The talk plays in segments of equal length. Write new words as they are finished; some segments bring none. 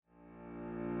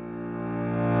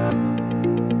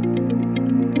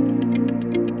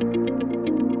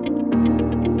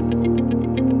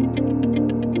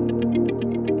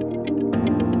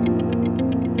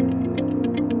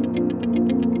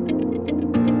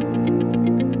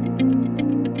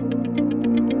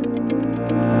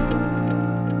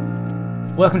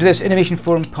Welcome to this Innovation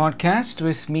Forum podcast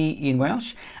with me, Ian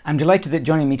Welsh. I'm delighted that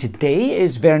joining me today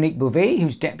is Veronique Beauvais,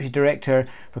 who's Deputy Director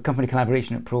for Company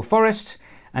Collaboration at Proforest,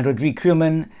 and Rodrigue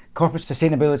Creelman, Corporate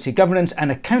Sustainability Governance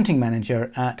and Accounting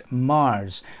Manager at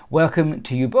Mars. Welcome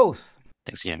to you both.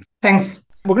 Thanks, Ian. Thanks.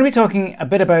 We're going to be talking a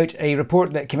bit about a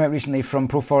report that came out recently from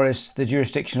Proforest, the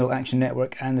Jurisdictional Action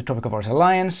Network and the Tropical Forest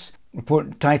Alliance,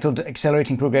 report titled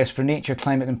Accelerating Progress for Nature,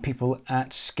 Climate and People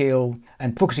at Scale,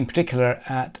 and focusing in particular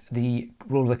at the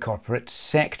role of the corporate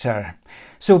sector.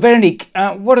 So Veronique,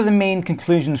 what are the main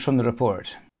conclusions from the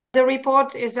report? The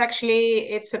report is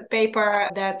it's a paper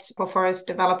that Proforest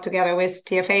developed together with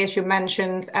TFA, as you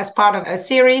mentioned, as part of a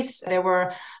series. There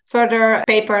were further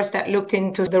papers that looked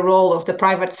into the role of the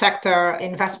private sector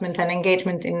investment and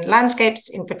engagement in landscapes,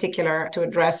 in particular to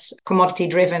address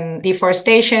commodity-driven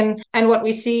deforestation. And what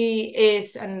we see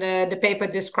is, and the paper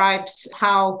describes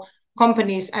how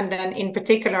companies, and then in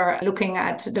particular looking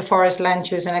at the forest, land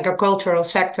use and agricultural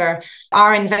sector,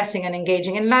 are investing and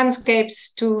engaging in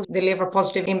landscapes to deliver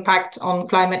positive impact on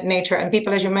climate, nature and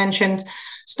people, as you mentioned,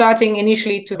 starting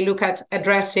initially to look at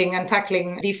addressing and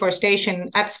tackling deforestation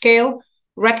at scale,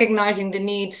 recognizing the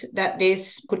need that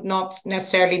this could not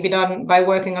necessarily be done by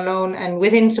working alone and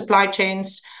within supply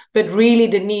chains, but really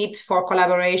the need for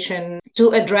collaboration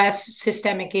to address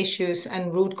systemic issues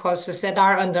and root causes that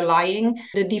are underlying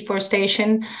the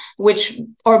deforestation, which,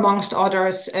 or amongst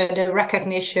others, the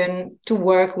recognition to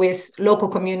work with local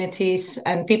communities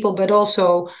and people, but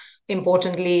also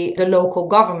importantly, the local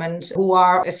government, who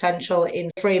are essential in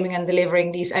framing and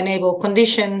delivering these enable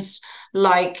conditions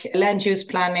like land use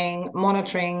planning,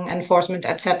 monitoring, enforcement,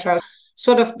 etc.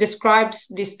 Sort of describes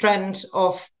this trend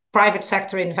of private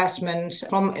sector investment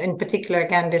from, in particular,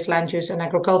 again, this land use and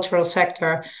agricultural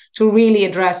sector to really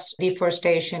address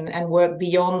deforestation and work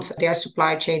beyond their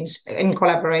supply chains in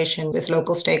collaboration with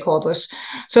local stakeholders.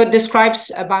 So it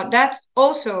describes about that.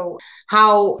 Also,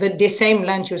 how this same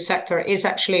land use sector is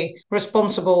actually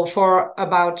responsible for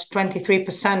about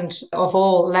 23% of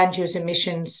all land use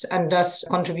emissions and thus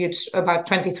contributes about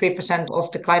 23% of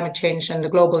the climate change and the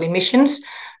global emissions.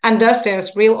 And thus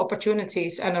there's real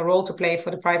opportunities and a role to play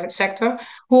for the private sector,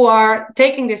 who are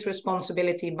taking this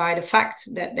responsibility by the fact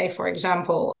that they, for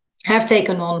example, have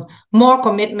taken on more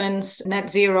commitments, net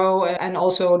zero, and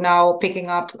also now picking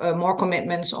up more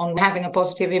commitments on having a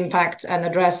positive impact and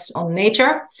address on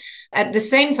nature. At the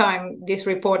same time, this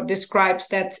report describes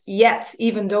that yet,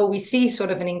 even though we see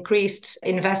sort of an increased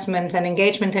investment and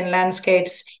engagement in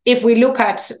landscapes, if we look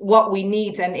at what we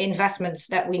need and investments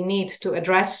that we need to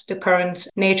address the current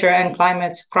nature and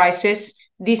climate crisis,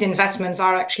 these investments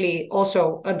are actually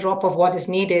also a drop of what is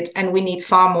needed, and we need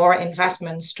far more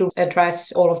investments to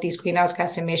address all of these greenhouse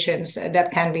gas emissions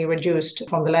that can be reduced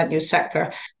from the land use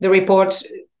sector. The report,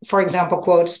 for example,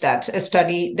 quotes that a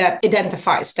study that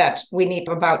identifies that we need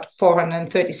about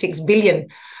 $436 billion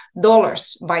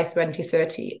by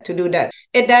 2030 to do that.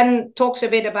 It then talks a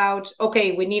bit about,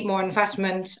 okay, we need more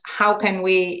investment. How can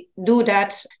we do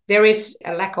that? There is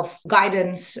a lack of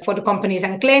guidance for the companies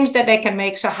and claims that they can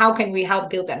make. So how can we help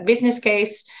build that business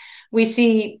case? We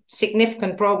see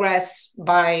significant progress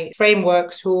by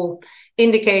frameworks who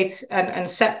indicate and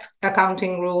set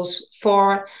accounting rules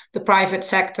for the private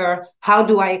sector. How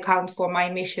do I account for my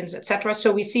emissions, etc.?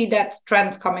 So we see that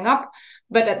trend coming up.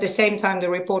 But at the same time, the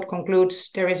report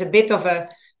concludes there is a bit of a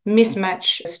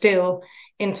mismatch still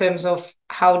in terms of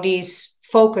how these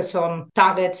focus on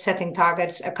targets, setting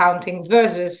targets, accounting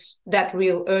versus that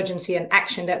real urgency and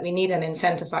action that we need and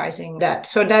incentivizing that.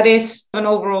 So that is an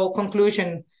overall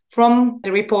conclusion from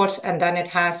the report, and then it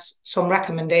has some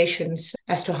recommendations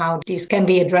as to how these can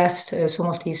be addressed, some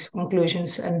of these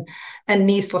conclusions and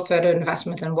needs for further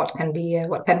investment and what can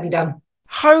be done.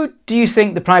 How do you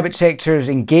think the private sector's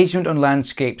engagement on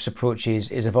landscapes approaches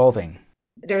is evolving?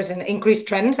 There's an increased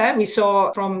trend. We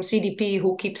saw from CDP,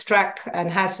 who keeps track and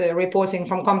has reporting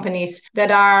from companies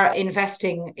that are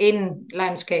investing in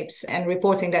landscapes and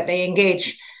reporting that they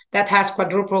engage. That has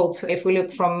quadrupled if we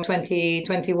look from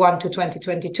 2021 to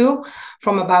 2022,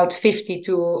 from about 50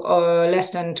 to less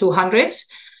than 200.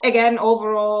 Again,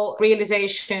 overall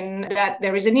realization that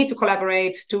there is a need to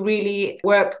collaborate to really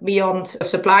work beyond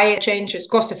supply chain. It's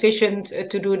cost efficient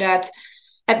to do that.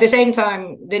 At the same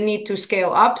time, the need to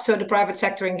scale up. So the private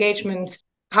sector engagement,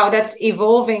 how that's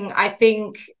evolving, I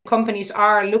think companies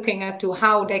are looking at to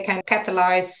how they can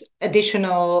catalyze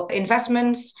additional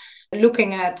investments,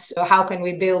 looking at how can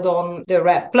we build on the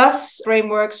REDD Plus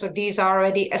framework. So these are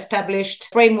already established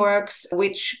frameworks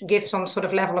which give some sort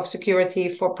of level of security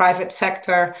for private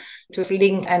sector to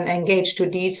link and engage to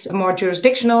these more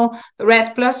jurisdictional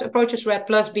REDD Plus approaches, REDD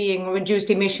Plus being reduced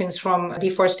emissions from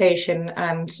deforestation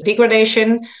and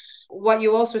degradation. What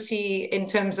you also see in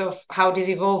terms of how this is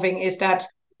evolving is that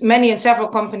many and several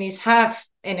companies have,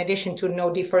 in addition to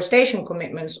no deforestation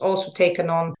commitments, also taken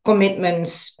on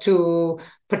commitments to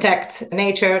protect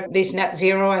nature, this net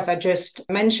zero, as I just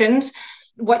mentioned.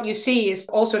 What you see is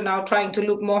also now trying to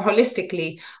look more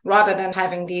holistically rather than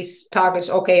having these targets.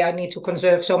 Okay, I need to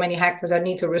conserve so many hectares, I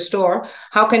need to restore.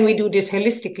 How can we do this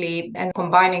holistically and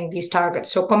combining these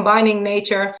targets? So combining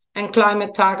nature and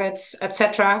climate targets,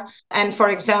 etc. And for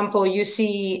example, you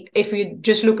see, if you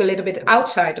just look a little bit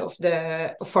outside of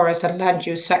the forest and land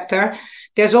use sector,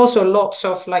 there's also lots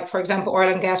of, like, for example, oil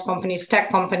and gas companies,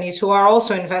 tech companies who are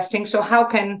also investing. So how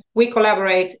can we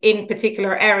collaborate in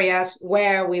particular areas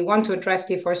where we want to address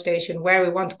deforestation, where we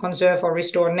want to conserve or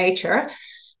restore nature?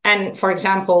 And for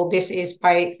example, this is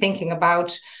by thinking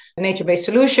about nature-based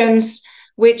solutions,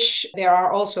 which there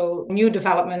are also new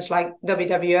developments like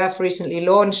WWF recently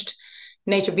launched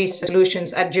nature-based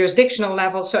solutions at jurisdictional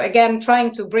level. So again,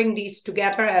 trying to bring these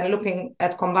together and looking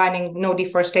at combining no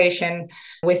deforestation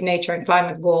with nature and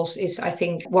climate goals is, I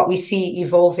think, what we see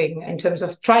evolving in terms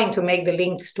of trying to make the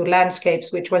links to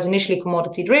landscapes, which was initially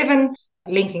commodity-driven,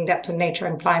 linking that to nature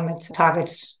and climate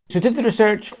targets. So did the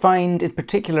research find in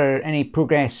particular any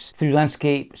progress through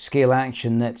landscape scale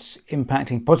action that's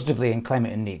impacting positively on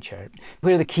climate and nature?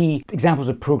 What are the key examples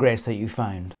of progress that you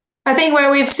found? I think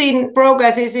where we've seen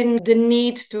progress is in the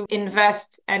need to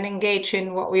invest and engage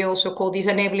in what we also call these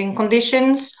enabling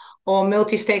conditions or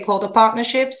multi-stakeholder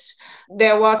partnerships.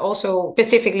 There was also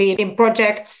specifically in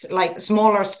projects like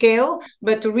smaller scale,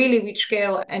 but to really reach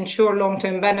scale, ensure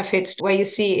long-term benefits, where you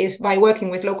see is by working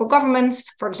with local governments,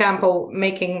 for example,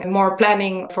 making more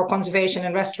planning for conservation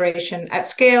and restoration at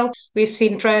scale. We've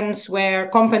seen trends where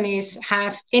companies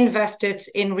have invested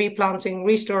in replanting,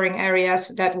 restoring areas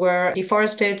that were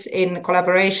deforested in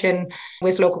collaboration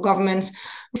with local governments.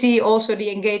 See also the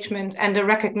engagement and the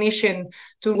recognition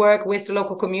to work with the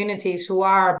local communities who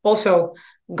are also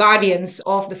guardians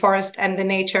of the forest and the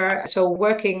nature. So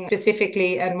working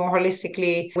specifically and more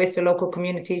holistically with the local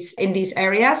communities in these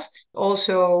areas.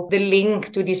 Also the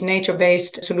link to these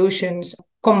nature-based solutions,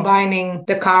 combining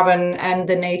the carbon and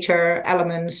the nature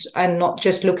elements and not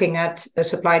just looking at the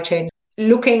supply chain.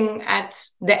 Looking at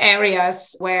the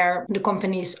areas where the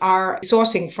companies are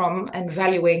sourcing from and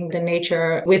valuing the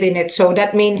nature within it. So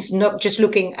that means not just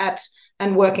looking at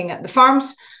and working at the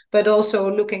farms, but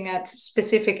also looking at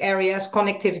specific areas,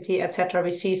 connectivity, etc. We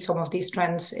see some of these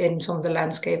trends in some of the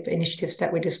landscape initiatives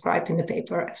that we describe in the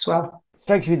paper as well. It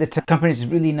strikes me that companies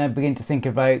really now begin to think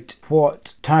about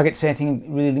what target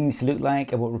setting really needs to look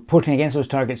like and what reporting against those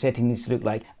target setting needs to look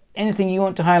like. Anything you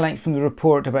want to highlight from the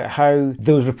report about how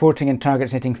those reporting and target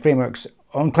setting frameworks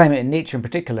on climate and nature in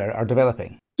particular are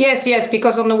developing? Yes,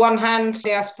 because on the one hand,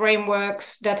 there's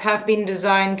frameworks that have been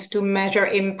designed to measure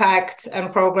impact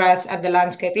and progress at the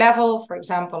landscape level, for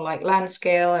example, like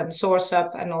Landscale and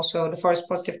SourceUp, and also the Forest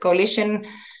Positive Coalition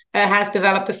has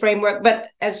developed a framework. But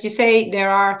as you say,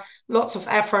 there are lots of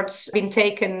efforts being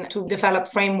taken to develop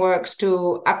frameworks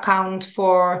to account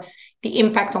for the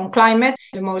impact on climate.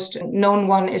 The most known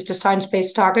one is the Science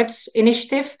Based Targets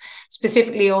initiative,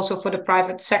 specifically also for the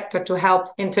private sector to help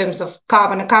in terms of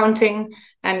carbon accounting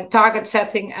and target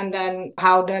setting, and then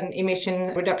how then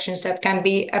emission reductions that can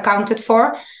be accounted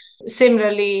for.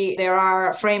 Similarly, there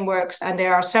are frameworks, and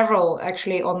there are several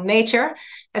actually on nature,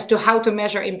 as to how to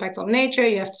measure impact on nature.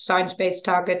 You have the Science Based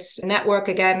Targets Network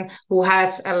again, who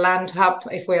has a land hub,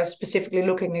 if we are specifically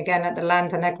looking again at the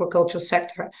land and agricultural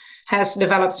sector, has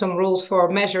developed some rules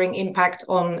for measuring impact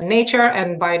on nature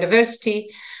and biodiversity.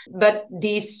 But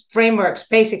these frameworks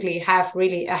basically have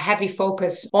really a heavy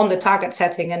focus on the target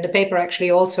setting. And the paper actually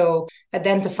also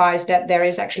identifies that there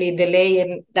is actually a delay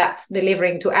in that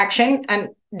delivering to action. And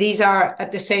these are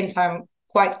at the same time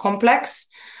quite complex.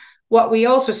 What we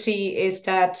also see is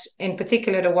that, in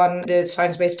particular, the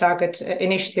Science Based Target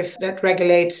initiative that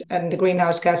regulates and the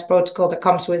greenhouse gas protocol that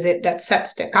comes with it, that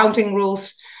sets the accounting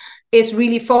rules, is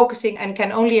really focusing and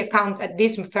can only account at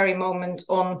this very moment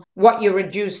on what you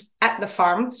reduce at the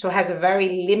farm. So has a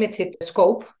very limited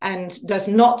scope and does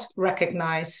not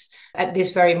recognize at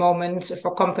this very moment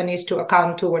for companies to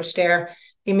account towards their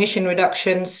emission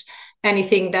reductions.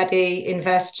 anything that they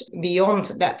invest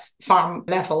beyond that farm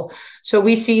level. So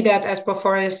we see that as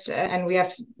Proforest, and we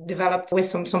have developed with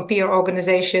some peer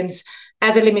organizations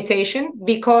as a limitation,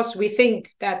 because we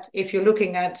think that if you're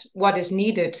looking at what is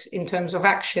needed in terms of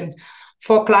action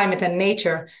for climate and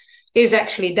nature, is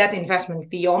actually that investment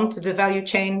beyond the value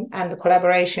chain and the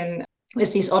collaboration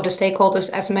with these other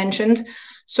stakeholders, as mentioned.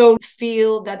 So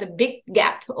feel that the big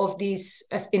gap of these,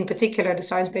 in particular the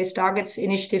Science-Based Targets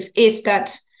initiative, is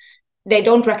that they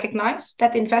don't recognize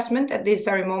that investment at this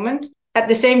very moment. At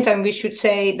the same time, we should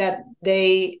say that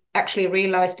they actually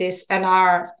realize this and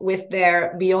are, with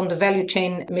their beyond the value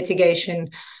chain mitigation,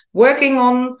 working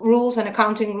on rules and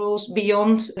accounting rules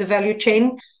beyond the value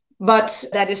chain. But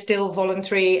that is still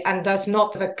voluntary and does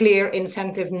not have a clear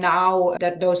incentive now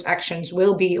that those actions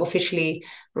will be officially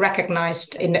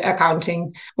recognized in the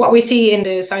accounting. What we see in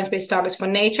the Science-Based Targets for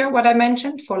nature, what I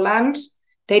mentioned, for land,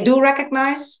 they do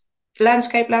recognize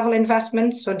landscape level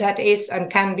investment. So that is and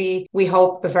can be, we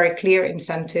hope, a very clear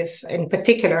incentive, in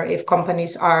particular if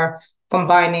companies are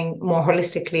combining more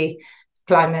holistically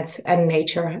climate and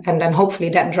nature. And then hopefully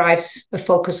that drives a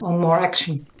focus on more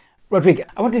action. Rodrigue,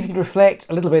 I wonder if you could reflect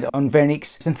a little bit on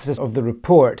Veronique's synthesis of the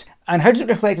report, and how does it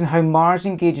reflect on how Mars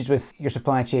engages with your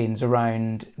supply chains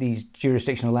around these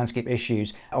jurisdictional landscape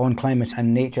issues on climate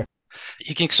and nature?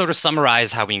 You can sort of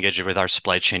summarize how we engage with our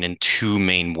supply chain in two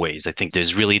main ways. I think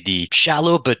there's really the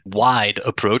shallow but wide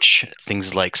approach,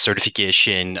 things like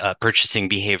certification, purchasing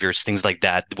behaviors, things like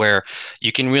that, where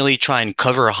you can really try and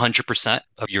cover 100%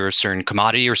 of your certain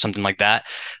commodity or something like that.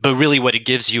 But really what it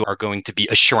gives you are going to be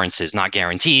assurances, not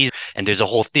guarantees. And there's a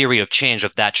whole theory of change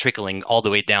of that trickling all the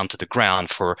way down to the ground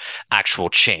for actual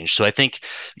change. So I think,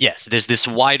 yes, there's this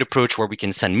wide approach where we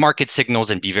can send market signals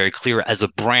and be very clear as a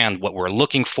brand what we're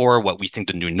looking for, what we think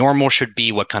the new normal should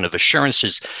be, what kind of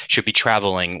assurances should be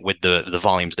traveling with the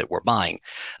volumes that we're buying.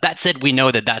 That said, we know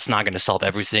that that's not going to solve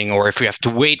everything, or if we have to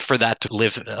wait for that to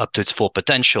live up to its full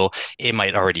potential, it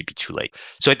might already be too late.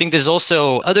 So I think there's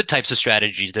also other types of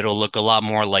strategies that'll look a lot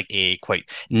more like a quite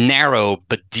narrow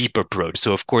but deep approach.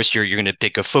 So of course, you're going to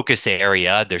pick a focus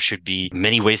area. There should be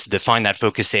many ways to define that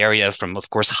focus area, from,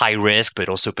 of course, high risk, but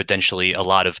also potentially a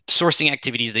lot of sourcing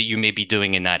activities that you may be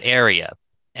doing in that area.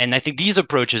 And I think these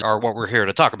approaches are what we're here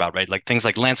to talk about, right? Like things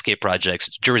like landscape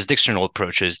projects, jurisdictional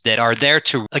approaches that are there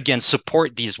to, again,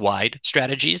 support these wide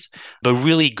strategies, but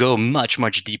really go much,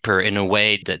 much deeper in a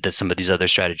way that some of these other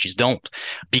strategies don't,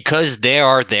 because they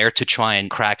are there to try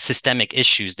and crack systemic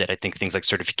issues that I think things like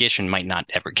certification might not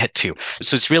ever get to.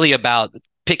 So it's really about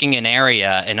picking an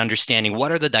area and understanding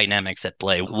what are the dynamics at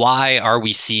play. Why are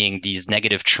we seeing these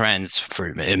negative trends for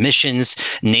emissions,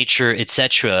 nature,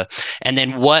 etc.? And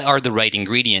then what are the right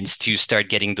ingredients to start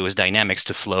getting those dynamics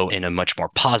to flow in a much more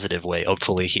positive way,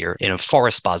 hopefully here in a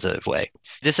forest positive way.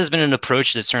 This has been an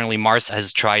approach that certainly Mars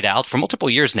has tried out for multiple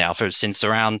years now. Since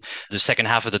around the second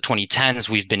half of the 2010s,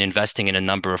 we've been investing in a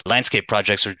number of landscape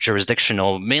projects or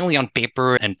jurisdictional, mainly on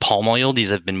paper and palm oil. These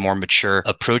have been more mature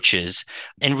approaches.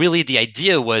 And really the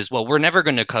idea was, well, we're never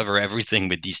going to cover everything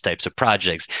with these types of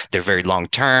projects. They're very long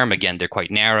term. Again, they're quite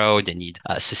narrow. They need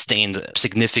sustained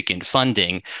significant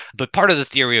funding. But part of the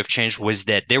theory of change was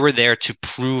that they were there to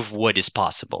prove what is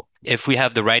possible. If we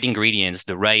have the right ingredients,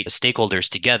 the right stakeholders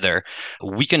together,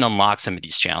 we can unlock some of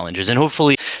these challenges and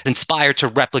hopefully inspire to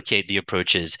replicate the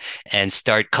approaches and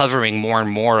start covering more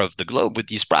and more of the globe with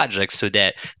these projects so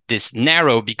that this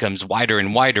narrow becomes wider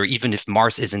and wider, even if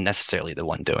Mars isn't necessarily the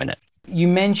one doing it. You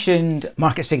mentioned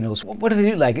market signals. What do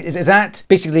they look like? Is that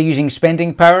basically using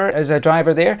spending power as a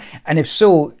driver there? And if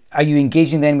so, are you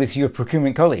engaging then with your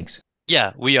procurement colleagues?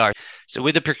 Yeah, we are. So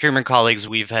with the procurement colleagues,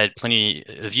 we've had plenty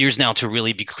of years now to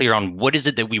really be clear on what is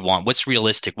it that we want, what's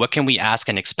realistic, what can we ask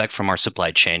and expect from our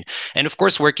supply chain. And of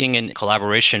course, working in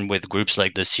collaboration with groups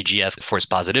like the CGF Forest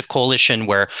Positive Coalition,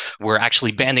 where we're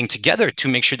actually banding together to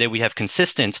make sure that we have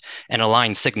consistent and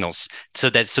aligned signals so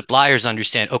that suppliers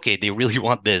understand, okay, they really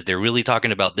want this, they're really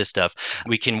talking about this stuff.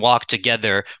 We can walk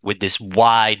together with this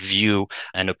wide view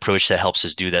and approach that helps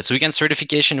us do that. So again,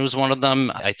 certification was one of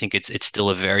them. I think it's still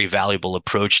a very valuable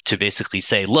approach to basically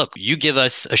say, look, you give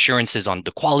us assurances on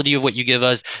the quality of what you give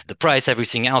us, the price,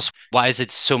 everything else. Why is it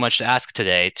so much to ask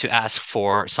today to ask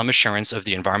for some assurance of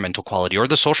the environmental quality or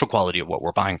the social quality of what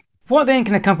we're buying? What then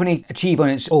can a company achieve on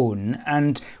its own,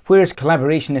 and where is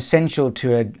collaboration essential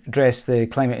to address the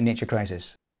climate and nature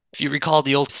crisis? If you recall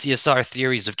the old CSR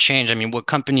theories of change, I mean, what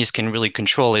companies can really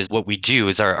control is what we do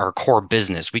is our core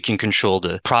business. We can control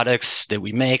the products that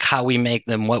we make, how we make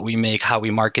them, what we make, how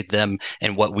we market them,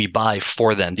 and what we buy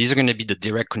for them. These are going to be the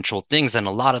direct control things and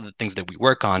a lot of the things that we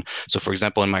work on. So for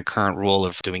example, in my current role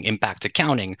of doing impact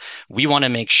accounting, we want to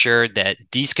make sure that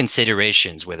these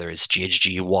considerations, whether it's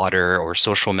GHG, water, or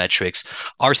social metrics,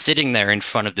 are sitting there in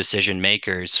front of decision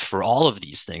makers for all of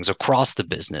these things across the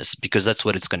business, because that's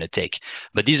what it's going to take.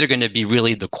 But these are going to be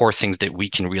really the core things that we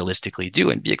can realistically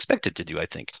do and be expected to do, I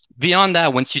think. Beyond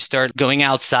that, once you start going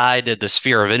outside the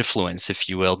sphere of influence, if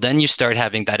you will, then you start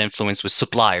having that influence with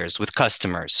suppliers, with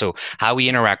customers. So how we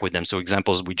interact with them. So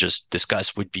examples we just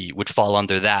discussed would fall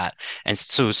under that. And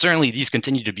so certainly these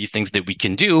continue to be things that we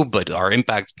can do, but our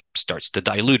impact starts to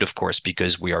dilute, of course,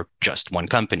 because we are just one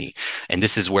company. And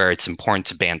this is where it's important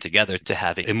to band together to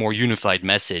have a more unified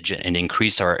message and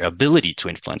increase our ability to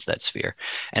influence that sphere.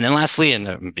 And then lastly, and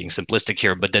I'm being simplistic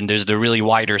here, but then there's the really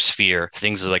wider sphere,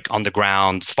 things like on the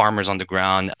ground, farmers on the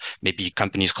ground, maybe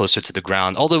companies closer to the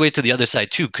ground, all the way to the other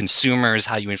side too, consumers,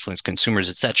 how you influence consumers,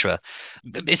 etc.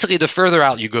 Basically, the further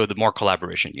out you go, the more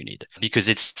collaboration you need, because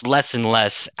it's less and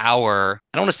less I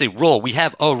don't want to say role, we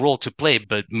have a role to play,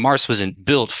 but Mars wasn't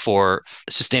built for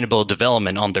sustainable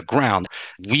development on the ground.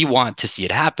 We want to see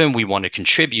it happen. We want to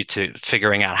contribute to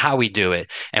figuring out how we do it.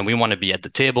 And we want to be at the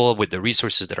table with the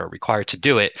resources that are required to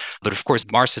do it. But of course,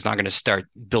 Mars is not going to start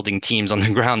building teams on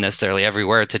the ground necessarily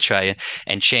everywhere to try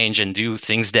and change and do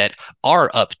things that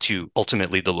are up to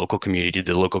ultimately the local community,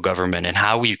 the local government, and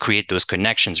how we create those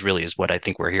connections really is what I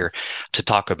think we're here to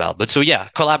talk about. But so yeah,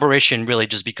 collaboration really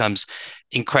just becomes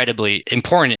incredibly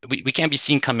important. We can't be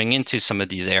seen coming into some of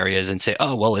these areas and say,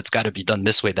 oh, well, it's got to be done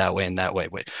this way, that way, and that way.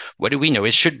 What do we know?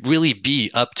 It should really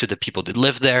be up to the people that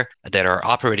live there, that are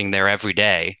operating there every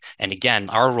day. And again,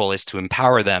 our role is to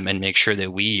empower them and make sure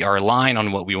that we are aligned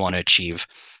on what we want to achieve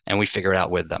and we figure it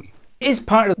out with them. Is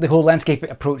part of the whole landscape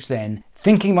approach then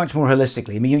thinking much more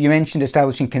holistically? I mean, you mentioned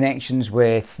establishing connections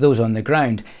with those on the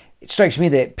ground. It strikes me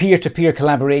that peer-to-peer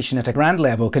collaboration at a brand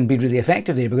level can be really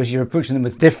effective there because you're approaching them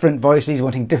with different voices,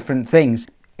 wanting different things.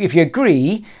 If you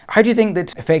agree, how do you think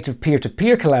that effective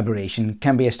peer-to-peer collaboration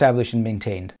can be established and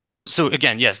maintained? So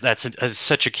again, yes, that's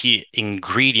such a key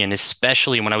ingredient,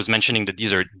 especially when I was mentioning that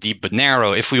these are deep but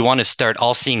narrow. If we want to start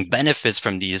all seeing benefits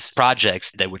from these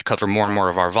projects that would cover more and more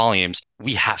of our volumes,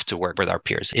 we have to work with our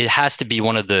peers. It has to be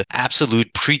one of the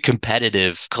absolute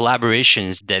pre-competitive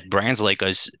collaborations that brands like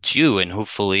us do, and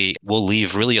hopefully will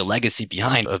leave really a legacy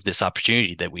behind of this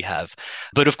opportunity that we have.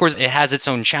 But of course, it has its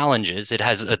own challenges. It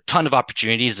has a ton of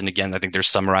opportunities. And again, I think they're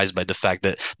summarized by the fact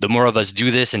that the more of us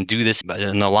do this in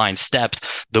aligned steps,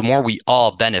 the more we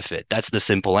all benefit. That's the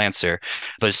simple answer.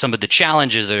 But some of the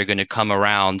challenges that are going to come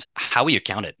around how we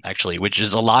account it, actually, which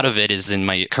is a lot of it is in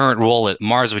my current role at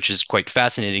Mars, which is quite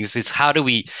fascinating, is how do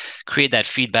we create that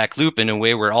feedback loop in a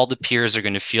way where all the peers are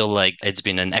going to feel like it's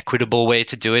been an equitable way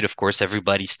to do it. Of course,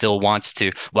 everybody still wants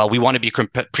to, while we want to be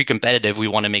pre-competitive, we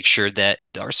want to make sure that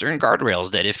there are certain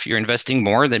guardrails that if you're investing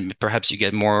more, then perhaps you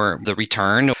get more the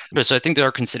return. So I think there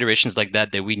are considerations like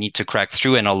that we need to crack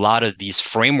through. And a lot of these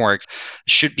frameworks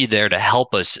should be there to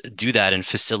help us do that and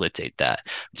facilitate that.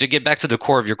 To get back to the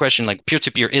core of your question, like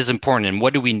peer-to-peer is important. And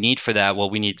what do we need for that? Well,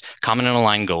 we need common and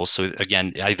aligned goals. So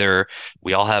again, either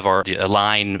we all have our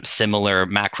aligned similar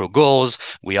macro goals,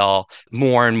 we all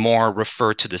more and more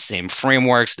refer to the same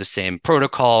frameworks, the same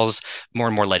protocols, more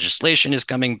and more legislation is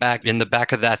coming back in the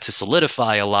back of that to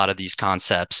solidify a lot of these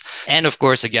concepts. And of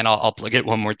course, again, I'll plug it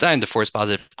one more time, the Forest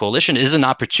Positive Coalition is an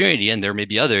opportunity, and there may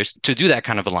be others, to do that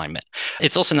kind of alignment.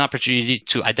 It's also an opportunity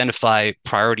to identify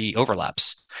priority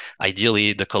overlaps.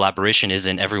 Ideally, the collaboration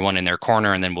isn't everyone in their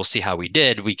corner, and then we'll see how we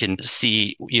did. We can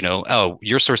see, oh,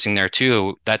 you're sourcing there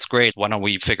too. That's great. Why don't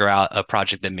we figure out a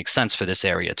project that makes sense for this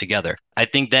area together? I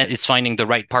think that it's finding the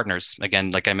right partners.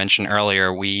 Again, like I mentioned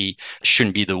earlier, we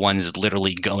shouldn't be the ones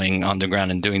literally going on the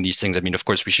ground and doing these things. I mean, of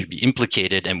course, we should be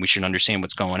implicated and we should understand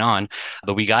what's going on,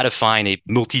 but we got to find a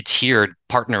multi-tiered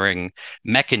partnering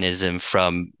mechanism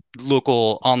from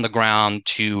local on the ground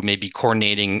to maybe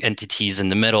coordinating entities in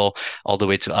the middle, all the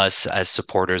way to us as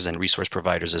supporters and resource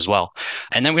providers as well.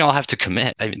 And then we all have to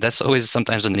commit. I mean, that's always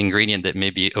sometimes an ingredient that may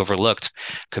be overlooked.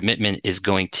 Commitment is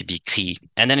going to be key.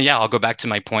 And then, I'll go back to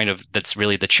my point of that's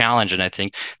really the challenge. And I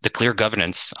think the clear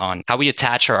governance on how we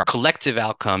attach our collective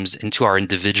outcomes into our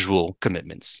individual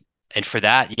commitments. And for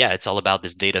that, it's all about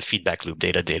this data feedback loop,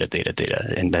 data.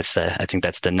 And that's, I think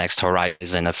that's the next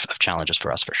horizon of challenges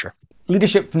for us for sure.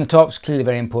 Leadership from the top is clearly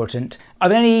very important. Are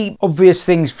there any obvious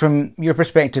things from your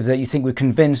perspective that you think would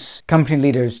convince company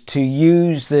leaders to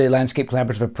use the landscape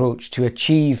collaborative approach to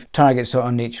achieve targets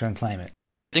on nature and climate?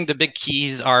 I think the big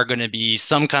keys are going to be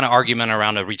some kind of argument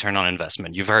around a return on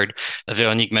investment. You've heard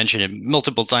Veronique mention it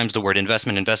multiple times, the word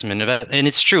investment. And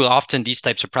it's true. Often these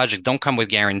types of projects don't come with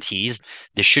guarantees.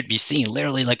 They should be seen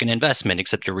literally like an investment,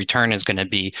 except the return is going to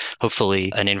be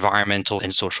hopefully an environmental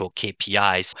and social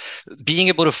KPIs. Being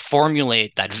able to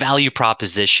formulate that value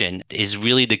proposition is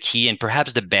really the key and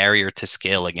perhaps the barrier to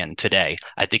scale again today.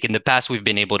 I think in the past, we've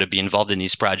been able to be involved in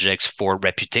these projects for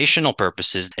reputational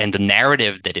purposes and the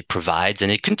narrative that it provides. And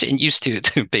it continues to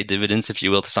pay dividends, if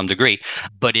you will, to some degree,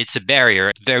 but it's a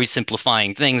barrier. Very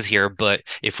simplifying things here. But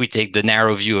if we take the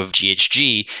narrow view of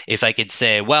GHG, if I could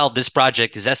say, well, this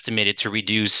project is estimated to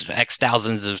reduce X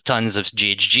thousands of tons of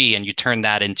GHG, and you turn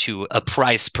that into a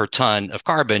price per ton of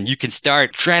carbon, you can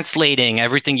start translating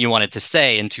everything you wanted to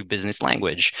say into business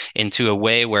language, into a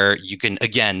way where you can,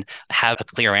 again, have a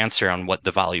clear answer on what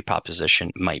the value proposition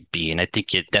might be. And I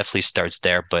think it definitely starts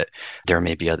there, but there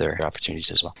may be other opportunities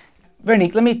as well.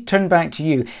 Veronique, let me turn back to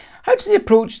you. How does the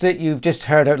approach that you've just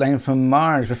heard outlined from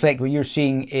Mars reflect what you're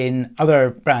seeing in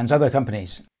other brands, other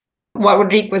companies? What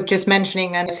Rodrigue was just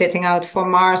mentioning and setting out for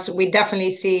Mars, we definitely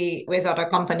see with other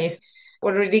companies.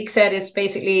 What Rodrigue said is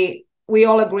basically, we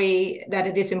all agree that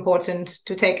it is important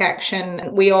to take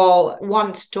action. We all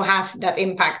want to have that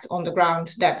impact on the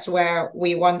ground. That's where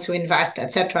we want to invest,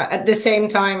 etc. At the same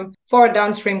time, for a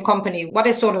downstream company, what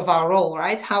is sort of our role,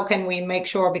 right? How can we make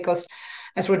sure, because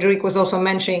as Rodrigue was also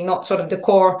mentioning, not sort of the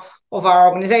core of our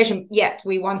organization, yet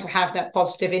we want to have that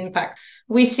positive impact.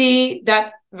 We see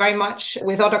that very much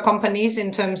with other companies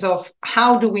in terms of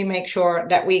how do we make sure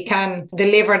that we can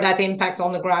deliver that impact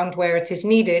on the ground where it is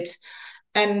needed,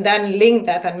 and then link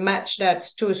that and match that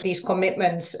to these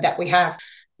commitments that we have.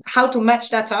 How to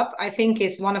match that up, I think,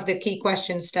 is one of the key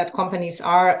questions that companies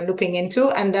are looking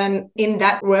into. And then in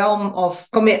that realm of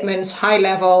commitments, high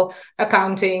level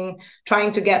accounting,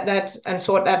 trying to get that and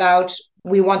sort that out,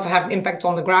 we want to have impact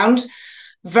on the ground.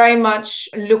 Very much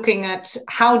looking at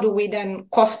how do we then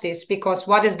cost this, because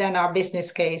what is then our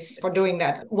business case for doing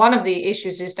that? One of the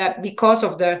issues is that because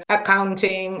of the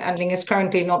accounting and is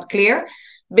currently not clear,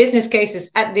 business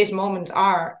cases at this moment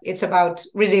it's about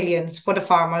resilience for the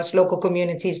farmers, local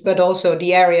communities, but also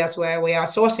the areas where we are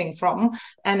sourcing from.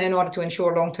 And in order to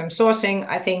ensure long-term sourcing,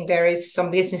 I think there is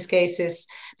some business cases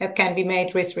that can be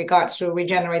made with regards to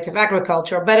regenerative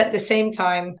agriculture. But at the same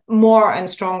time, more and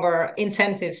stronger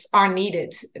incentives are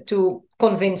needed to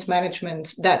convince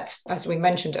management that, as we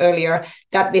mentioned earlier,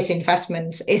 that this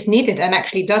investment is needed and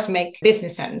actually does make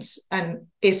business sense and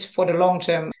is for the long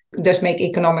term, does make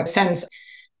economic sense.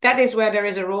 That is where there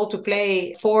is a role to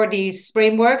play for these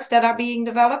frameworks that are being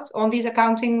developed on these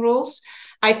accounting rules.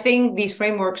 I think these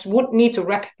frameworks would need to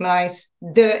recognize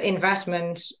the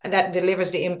investment that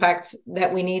delivers the impact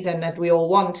that we need and that we all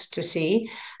want to see,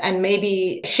 and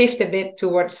maybe shift a bit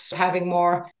towards having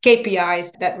more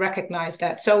KPIs that recognize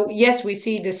that. So yes, we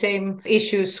see the same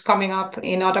issues coming up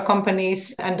in other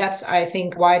companies, and that's, I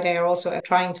think, why they are also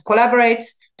trying to collaborate,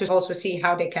 to also see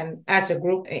how they can, as a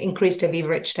group, increase the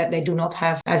leverage that they do not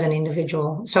have as an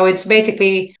individual. So it's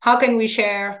basically, how can we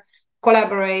share,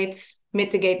 collaborate,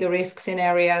 mitigate the risks in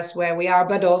areas where we are,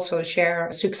 but also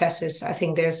share successes. I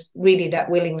think there's really that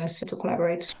willingness to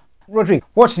collaborate. Rodrigue,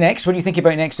 what's next? What do you think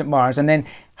about next at Mars? And then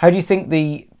how do you think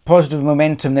the positive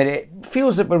momentum that it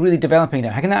feels that we're really developing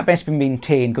now, how can that best be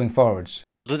maintained going forwards?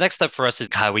 The next step for us is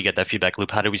how we get that feedback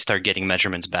loop. How do we start getting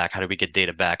measurements back? How do we get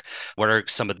data back? What are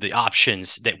some of the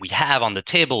options that we have on the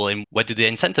table, and what do they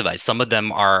incentivize? Some of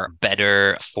them are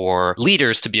better for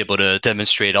leaders to be able to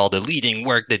demonstrate all the leading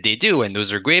work that they do, and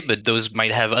those are great, but those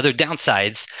might have other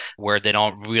downsides where they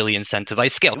don't really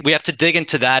incentivize scale. We have to dig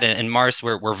into that, and Mars,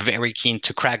 we're very keen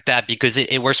to crack that, because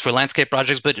it works for landscape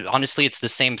projects, but honestly, it's the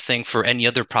same thing for any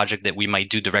other project that we might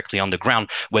do directly on the ground,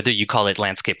 whether you call it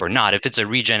landscape or not. If it's a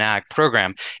Regen Ag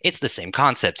program, it's the same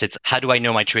concepts. It's how do I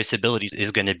know my traceability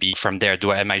is going to be from there?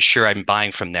 Am I sure I'm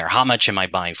buying from there? How much am I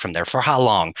buying from there? For how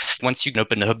long? Once you can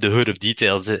open the hood of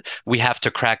details, we have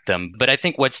to crack them. But I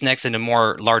think what's next in a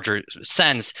more larger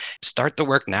sense, start the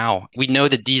work now. We know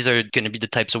that these are going to be the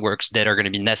types of works that are going to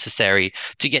be necessary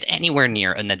to get anywhere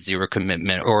near a net zero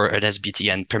commitment or an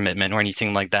SBTN commitment or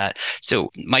anything like that. So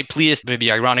my plea is,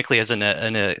 maybe ironically as an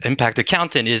impact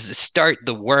accountant, is start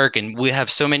the work. And we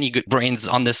have so many good brains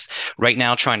on this right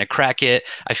now trying to crack it.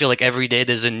 I feel like every day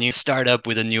there's a new startup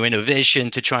with a new innovation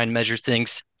to try and measure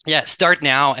things. Yeah, start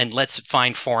now, and let's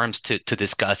find forums to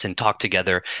discuss and talk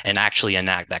together and actually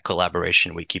enact that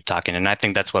collaboration we keep talking. And I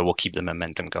think that's what will keep the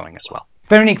momentum going as well.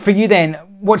 Veronique, for you then,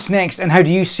 what's next, and how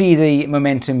do you see the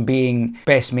momentum being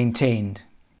best maintained?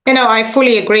 I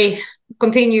fully agree.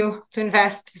 Continue to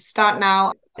invest, start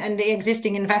now. and the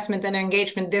existing investment and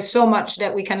engagement, there's so much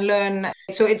that we can learn.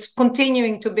 So it's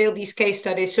continuing to build these case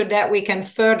studies so that we can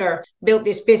further build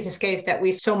this business case that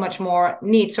we so much more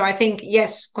need. So I think,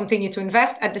 yes, continue to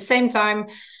invest. At the same time,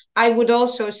 I would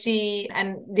also see,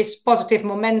 and this positive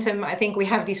momentum, I think we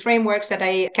have these frameworks that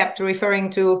I kept referring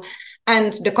to,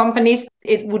 and the companies,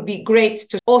 it would be great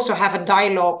to also have a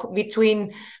dialogue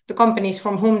between the companies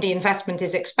from whom the investment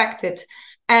is expected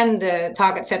and the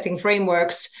target setting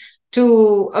frameworks,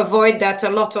 to avoid that a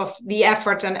lot of the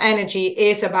effort and energy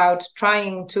is about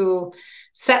trying to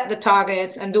set the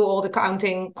targets and do all the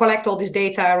counting, collect all this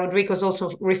data. Rodrigo's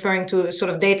also referring to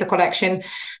sort of data collection,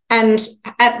 and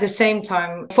at the same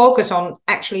time focus on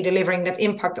actually delivering that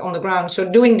impact on the ground. So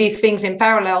doing these things in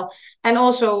parallel, and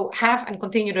also have and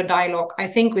continue the dialogue, I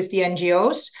think, with the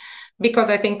NGOs,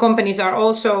 because I think companies are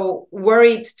also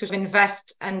worried to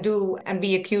invest and do and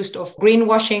be accused of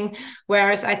greenwashing.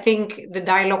 Whereas I think the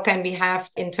dialogue can be had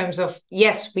in terms of,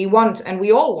 yes, we want, and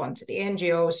we all want, the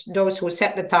NGOs, those who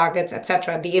set the targets,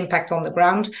 etc., the impact on the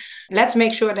ground. Let's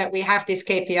make sure that we have this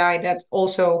KPI that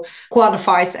also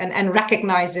quantifies and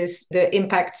recognizes the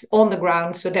impact on the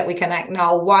ground, so that we can act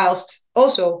now whilst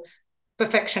also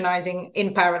perfectionizing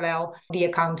in parallel the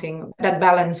accounting. That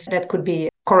balance that could be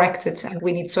corrected, and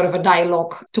we need sort of a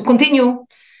dialogue to continue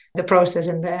the process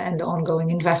and the ongoing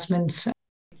investments.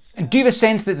 And do you have a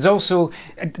sense that there's also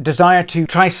a desire to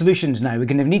try solutions now? We're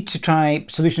going to need to try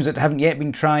solutions that haven't yet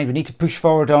been tried. We need to push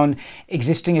forward on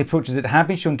existing approaches that have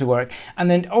been shown to work. And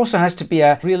then it also has to be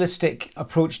a realistic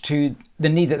approach to the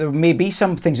need that there may be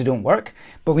some things that don't work,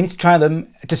 but we need to try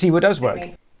them to see what does work.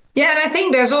 Yeah, and I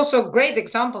think there's also great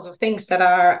examples of things that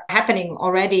are happening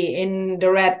already in the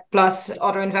RED plus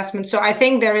other investments. So I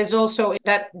think there is also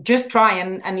that just try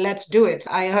and let's do it.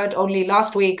 I heard only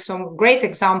last week some great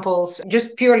examples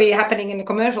just purely happening in the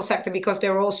commercial sector, because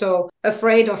they're also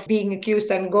afraid of being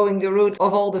accused and going the route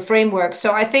of all the frameworks.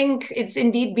 So I think it's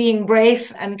indeed being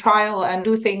brave and trial and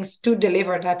do things to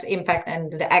deliver that impact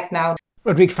and the act now.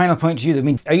 Rodrigo, final point to you. I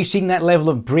mean, are you seeing that level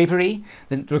of bravery,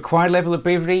 the required level of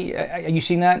bravery? Are you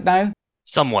seeing that now?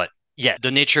 Somewhat. Yeah,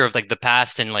 the nature of like the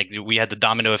past, and like we had the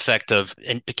domino effect of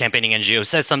campaigning NGO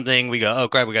says something, we go, oh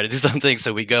crap, we got to do something.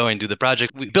 So we go and do the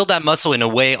project. We build that muscle in a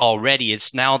way already.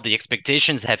 It's now the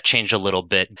expectations have changed a little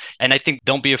bit. And I think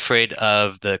don't be afraid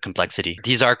of the complexity.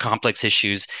 These are complex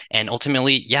issues. And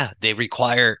ultimately, yeah, they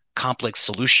require complex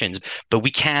solutions, but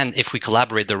we can, if we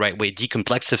collaborate the right way,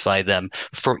 decomplexify them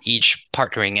for each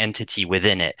partnering entity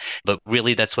within it. But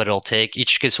really, that's what it'll take.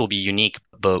 Each case will be unique,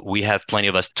 but we have plenty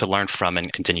of us to learn from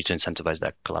and continue to incentivize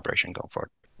that collaboration going forward.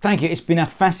 Thank you. It's been a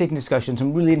fascinating discussion,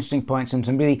 some really interesting points and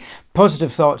some really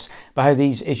positive thoughts about how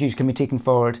these issues can be taken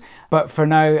forward. But for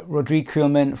now, Rodrigo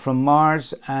Creelman from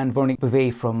Mars and Veronique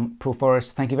Bouvet from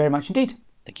ProForest, thank you very much indeed.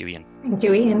 Thank you, Ian. Thank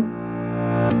you, Ian.